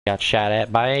Got shot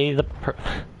at by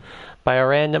by a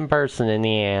random person in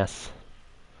the ass.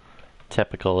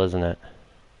 Typical, isn't it?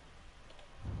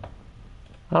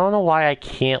 I don't know why I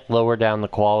can't lower down the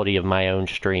quality of my own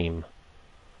stream.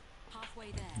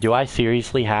 Do I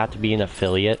seriously have to be an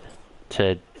affiliate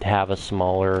to have a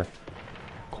smaller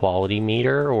quality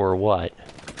meter, or what?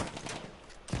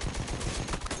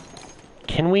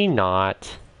 Can we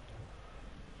not?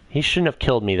 He shouldn't have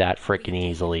killed me that frickin'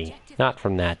 easily. Not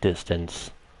from that distance.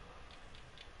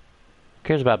 Who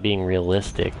cares about being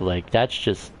realistic? Like, that's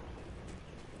just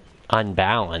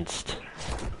unbalanced.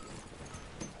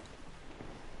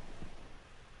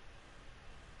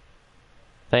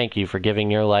 Thank you for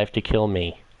giving your life to kill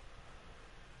me.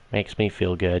 Makes me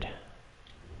feel good.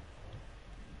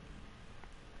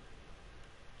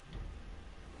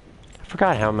 I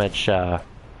forgot how much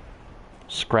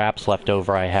scraps left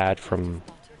over I had from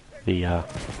the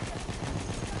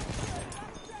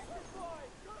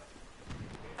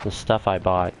stuff I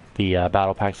bought. The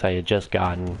battle packs I had just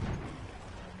gotten.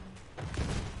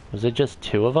 Was it just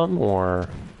 2 of them, or...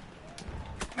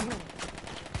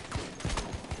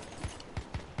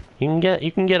 You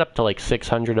can get up to like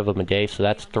 600 of them a day, so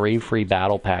that's 3 free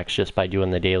battle packs just by doing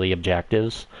the daily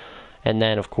objectives. And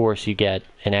then, of course, you get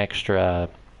an extra...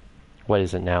 What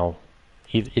is it now?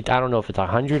 I don't know if it's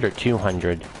 100 or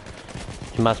 200.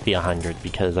 It must be 100,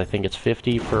 because I think it's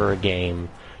 50 for a game,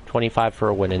 25 for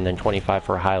a win, and then 25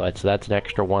 for a highlight, so that's an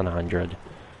extra 100.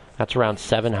 That's around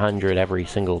 700 every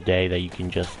single day that you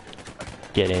can just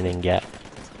get in and get.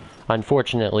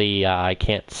 Unfortunately, I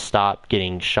can't stop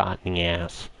getting shot in the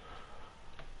ass.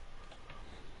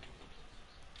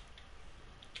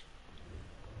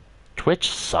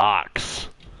 Twitch sucks.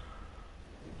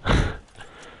 I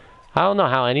don't know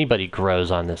how anybody grows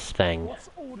on this thing. What's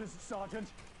orders, Sergeant?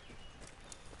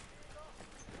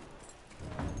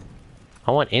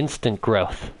 I want instant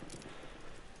growth.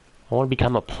 I want to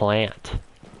become a plant.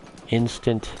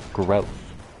 Instant growth.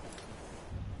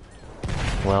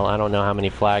 Well, I don't know how many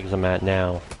flags I'm at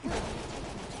now.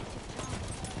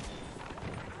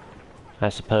 I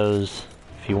suppose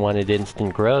if you wanted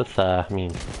instant growth, I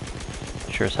mean,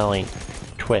 sure as hell ain't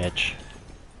Twitch.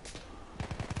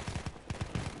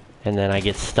 And then I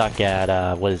get stuck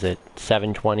at, what is it,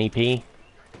 720p?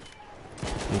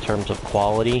 In terms of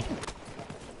quality.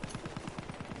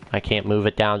 I can't move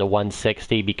it down to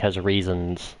 160 because of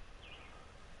reasons.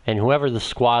 And whoever the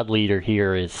squad leader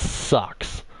here is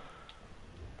sucks.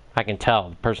 I can tell,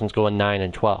 the person's going 9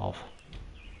 and 12.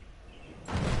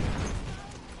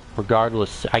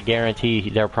 Regardless, I guarantee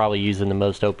they're probably using the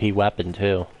most OP weapon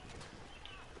too.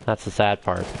 That's the sad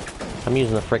part. I'm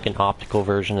using the frickin' optical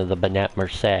version of the Bayonet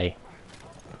Merce.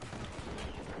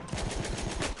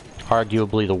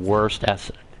 Arguably the worst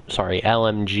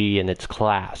LMG in its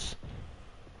class.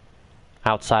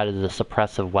 Outside of the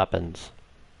suppressive weapons.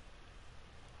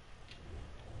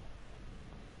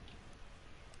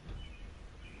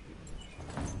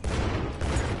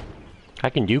 I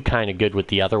can do kinda good with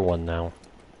the other one though.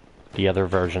 The other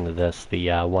version of this, the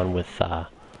one with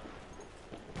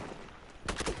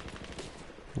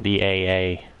the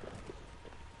AA.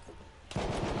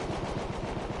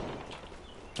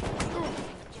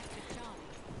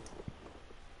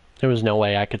 There was no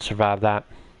way I could survive that.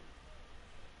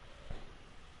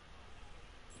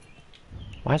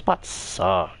 Wisebot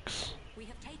sucks. We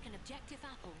have taken objective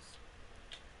apples.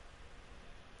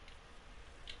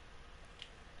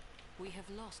 We have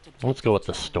lost objective. Let's go with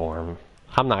the storm.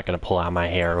 I'm not gonna pull out my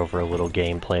hair over a little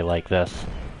gameplay like this.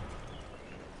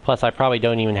 Plus, I probably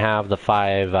don't even have the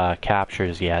 5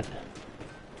 captures yet.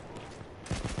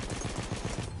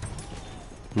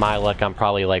 My luck, I'm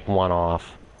probably like 1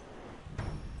 off.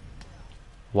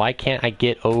 Why can't I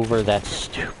get over that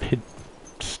stupid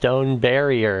stone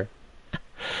barrier?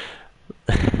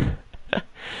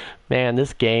 Man,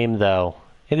 this game, though,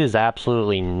 it is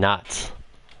absolutely nuts.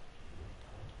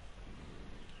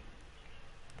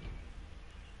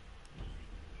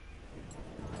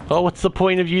 Oh, what's the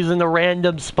point of using the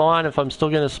random spawn if I'm still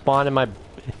gonna spawn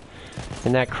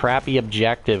in that crappy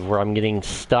objective where I'm getting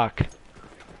stuck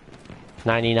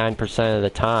 99% of the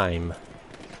time?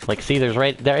 Like, see, there's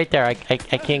right there, I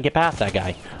can't get past that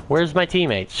guy. Where's my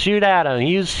teammates? Shoot at him.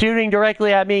 He was shooting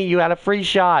directly at me. You had a free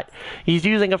shot. He's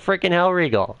using a freaking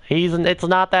Hellregal. It's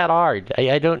not that hard.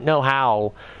 I don't know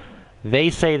how they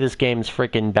say this game's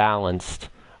freaking balanced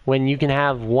when you can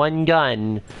have one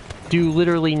gun do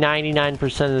literally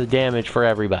 99% of the damage for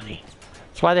everybody.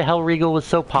 That's why the Hellregal was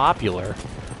so popular.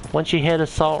 Once you hit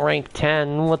Assault Rank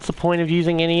 10, what's the point of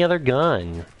using any other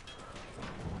gun?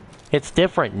 It's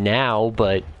different now,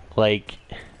 but, like...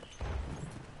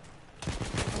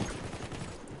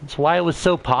 That's why it was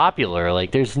so popular.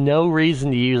 Like, there's no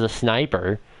reason to use a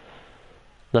sniper.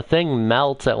 The thing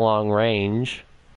melts at long range.